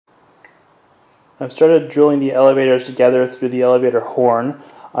I've started drilling the elevators together through the elevator horn.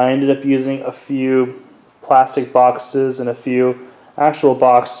 I ended up using a few plastic boxes and a few actual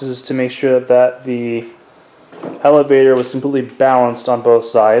boxes to make sure that the elevator was completely balanced on both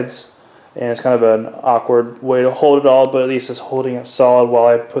sides. And it's kind of an awkward way to hold it all, but at least it's holding it solid while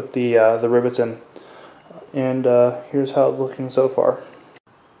I put the rivets in. And here's how it's looking so far.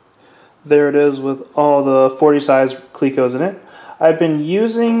 There it is with all the 40 size clecos in it. I've been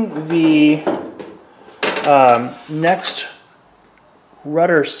using the next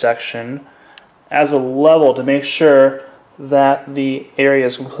rudder section as a level to make sure that the area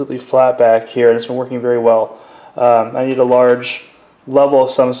is completely flat back here, and it's been working very well. I need a large level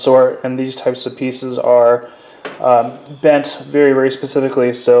of some sort, and these types of pieces are bent very, very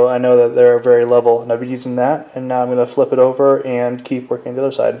specifically, so I know that they're very level, and I've been using that, and now I'm going to flip it over and keep working the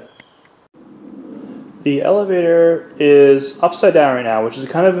other side. The elevator is upside down right now, which is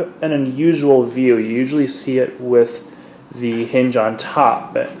kind of an unusual view. You usually see it with the hinge on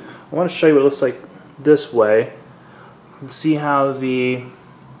top, but I want to show you what it looks like this way. And see how the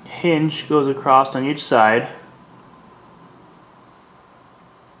hinge goes across on each side.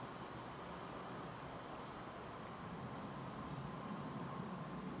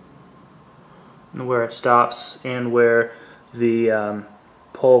 And where it stops and where the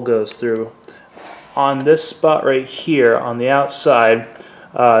pole goes through. On this spot right here on the outside,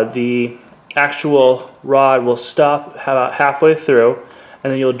 the actual rod will stop about halfway through,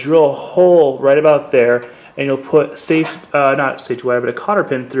 and then you'll drill a hole right about there, and you'll put not safety wire, but a cotter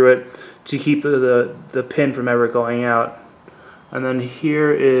pin through it to keep the pin from ever going out. And then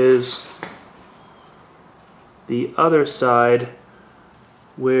here is the other side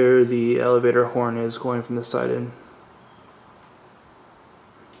where the elevator horn is going from this side in.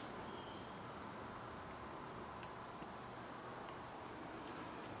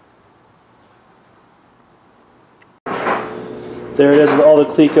 There it is with all the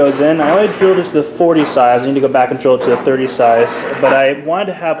clecos in. I only drilled it to the 40 size. I need to go back and drill it to the 30 size. But I wanted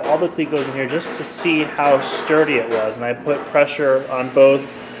to have all the clecos in here just to see how sturdy it was. And I put pressure on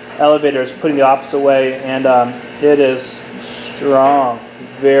both elevators, putting the opposite way, and it is strong,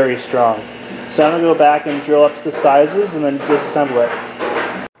 very strong. So I'm going to go back and drill up to the sizes and then disassemble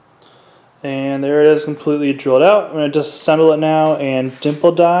it. And there it is, completely drilled out. I'm going to disassemble it now and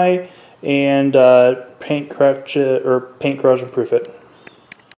dimple dye and paint corrosion proof it.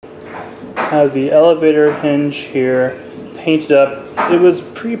 I have the elevator hinge here painted up. It was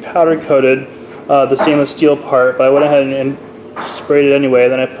pre-powder coated, the stainless steel part, but I went ahead and sprayed it anyway.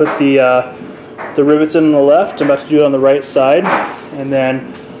 Then I put the rivets in on the left. I'm about to do it on the right side, and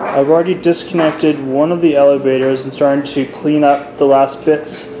then I've already disconnected one of the elevators and starting to clean up the last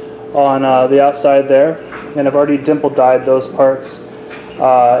bits on the outside there, and I've already dimple dyed those parts.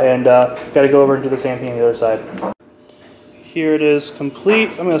 And got to go over and do the same thing on the other side. Here it is complete.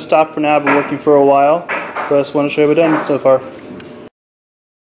 I'm going to stop for now. I've been working for a while, but I just want to show you what I've done so far.